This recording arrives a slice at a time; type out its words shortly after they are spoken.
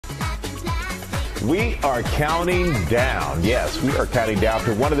We are counting down. Yes, we are counting down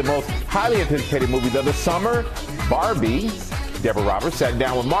to one of the most highly anticipated movies of the summer, Barbie. Deborah Roberts sat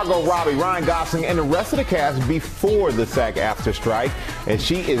down with Margot Robbie, Ryan Gosling, and the rest of the cast before the SAG-AFTRA strike, and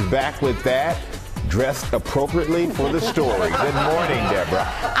she is back with that, dressed appropriately for the story. Good morning, Deborah.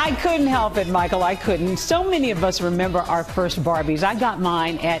 I couldn't help it, Michael. I couldn't. So many of us remember our first Barbies. I got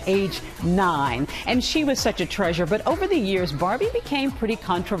mine at age 9, and she was such a treasure. But over the years, Barbie became pretty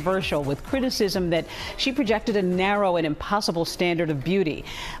controversial with criticism that she projected a narrow and impossible standard of beauty.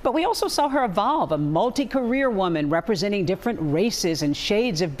 But we also saw her evolve, a multi-career woman representing different races and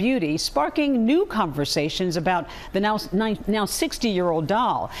shades of beauty, sparking new conversations about the now 60-year-old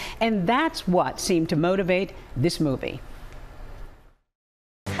doll. And that's what seemed to motivate this movie.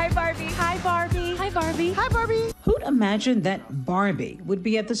 Hi, Barbie. Hi, Barbie. Hi, Barbie. Hi, Barbie. Who'd imagine that Barbie would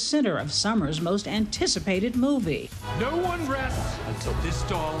be at the center of summer's most anticipated movie? No one rests until this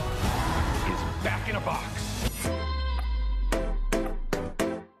doll is back in a box.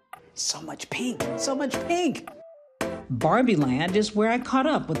 So much pink, so much pink. Barbie Land is where I caught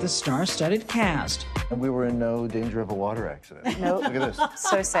up with the star-studded cast. And we were in no danger of a water accident. Nope. Look at this.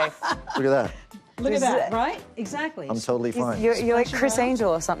 So safe. Look at that. Look at that, right? Exactly. I'm totally fine. You're like Chris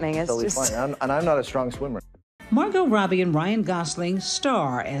Angel or something. It's Totally just... fine. And I'm not a strong swimmer. Margot Robbie and Ryan Gosling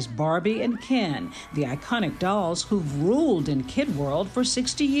star as Barbie and Ken, the iconic dolls who've ruled in kid world for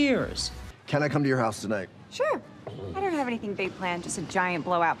 60 years. Can I come to your house tonight? Sure. I don't have anything big planned, just a giant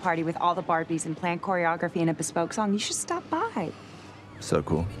blowout party with all the Barbies and planned choreography and a bespoke song. You should stop by. So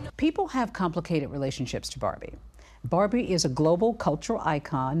cool. People have complicated relationships to Barbie. Barbie is a global cultural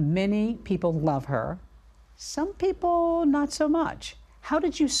icon. Many people love her. Some people, not so much. How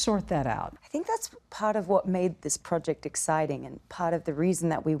did you sort that out? I think that's part of what made this project exciting, and part of the reason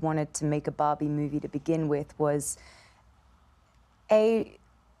that we wanted to make a Barbie movie to begin with was,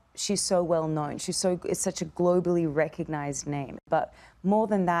 she's so well known. It's such a globally recognized name. But more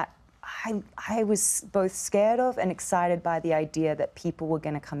than that, I was both scared of and excited by the idea that people were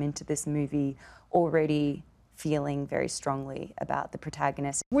going to come into this movie already feeling very strongly about the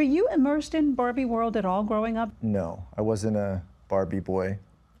protagonist. Were you immersed in Barbie world at all growing up? No, I wasn't a Barbie boy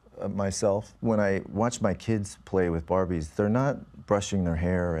myself. When I watch my kids play with Barbies, they're not brushing their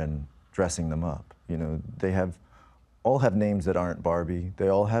hair and dressing them up. You know, they all have names that aren't Barbie. They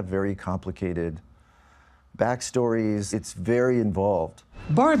all have very complicated backstories. It's very involved.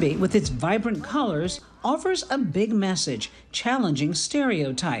 Barbie, with its vibrant colors, offers a big message, challenging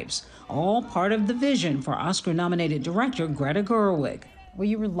stereotypes, all part of the vision for Oscar-nominated director Greta Gerwig. Were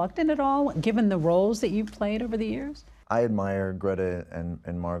you reluctant at all, given the roles that you've played over the years? I admire Greta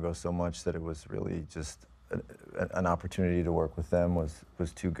and Margot so much that it was really just an opportunity to work with them was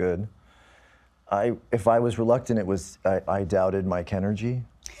too good. If I was reluctant, I doubted my Kenergy.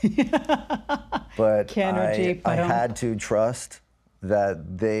 But Kenergy, I had to trust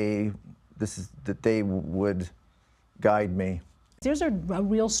that they would guide me. There's a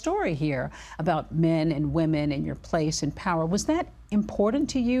real story here about men and women and your place and power. Was that important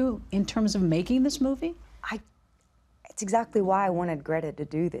to you in terms of making this movie? It's exactly why I wanted Greta to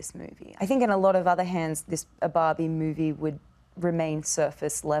do this movie. I think in a lot of other hands, a Barbie movie would remain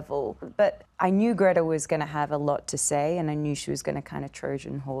surface level. But I knew Greta was going to have a lot to say, and I knew she was going to kind of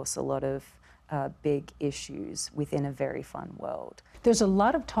Trojan horse a lot of big issues within a very fun world. There's a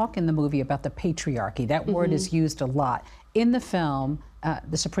lot of talk in the movie about the patriarchy. That word is used a lot. In the film,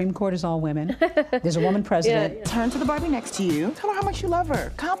 the Supreme Court is all women. There's a woman president. Yeah. Turn to the Barbie next to you. Tell her how much you love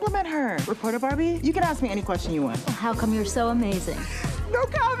her. Compliment her. Reporter Barbie, you can ask me any question you want. How come you're so amazing? No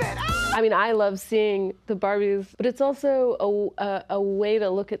comment. Ah! I mean, I love seeing the Barbies, but it's also a way to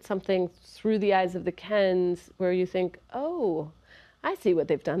look at something through the eyes of the Kens where you think, oh, I see what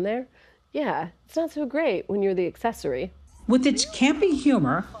they've done there. Yeah, it's not so great when you're the accessory. With its campy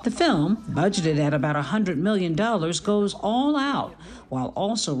humor, the film, budgeted at about $100 million, goes all out, while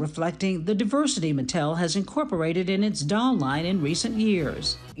also reflecting the diversity Mattel has incorporated in its doll line in recent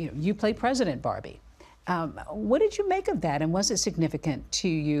years. You play President Barbie. What did you make of that, and was it significant to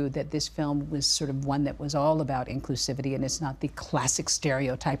you that this film was sort of one that was all about inclusivity and it's not the classic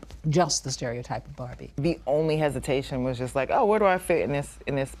stereotype, just the stereotype of Barbie? The only hesitation was just like, oh, where do I fit in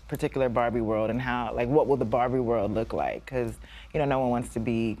this particular Barbie world, and how, like, what will the Barbie world look like? Because, you know, no one wants to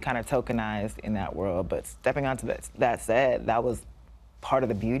be kind of tokenized in that world. But stepping onto that said, that was part of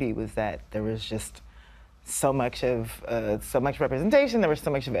the beauty, was that there was just so much representation. There was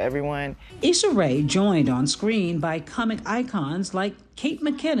so much of everyone. Issa Rae joined on screen by comic icons like Kate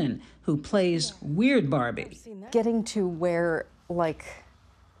McKinnon, who plays Weird Barbie. Getting to wear, like,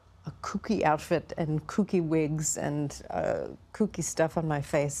 a kooky outfit and kooky wigs and kooky stuff on my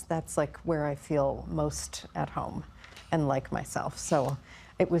face, that's like where I feel most at home and like myself. So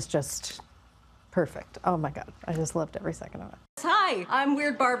it was just perfect. Oh my God, I just loved every second of it. Hi, I'm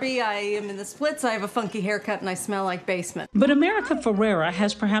Weird Barbie. I am in the splits. I have a funky haircut and I smell like basement. But America Ferrera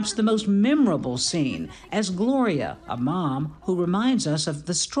has perhaps the most memorable scene as Gloria, a mom who reminds us of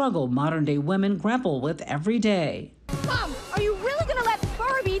the struggle modern-day women grapple with every day. Mom, are you really gonna let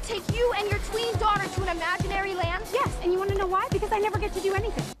Barbie take you and your tween daughter to an imaginary land? Yes, and you wanna know why? Because I never get to do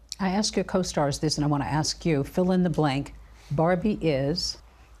anything. I ask your co-stars this, and I want to ask you, fill in the blank. Barbie is?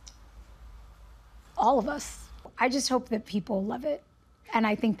 All of us. I just hope that people love it, and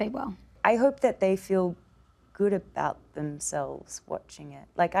I think they will. I hope that they feel good about themselves watching it.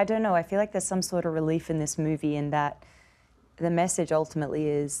 Like, I don't know, I feel like there's some sort of relief in this movie in that the message ultimately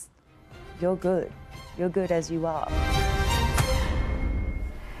is, you're good. You're good as you are.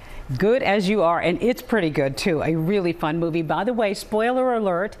 Good as you are, and it's pretty good too. A really fun movie. By the way, spoiler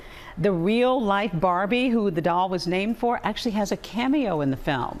alert, the real-life Barbie, who the doll was named for, actually has a cameo in the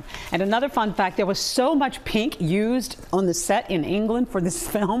film. And another fun fact, there was so much pink used on the set in England for this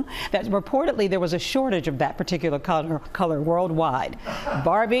film that reportedly there was a shortage of that particular color worldwide.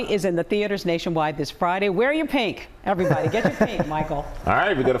 Barbie is in the theaters nationwide this Friday. Wear your pink, everybody. Get your pink, Michael. All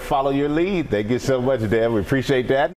right, we're going to follow your lead. Thank you so much, Deb. We appreciate that.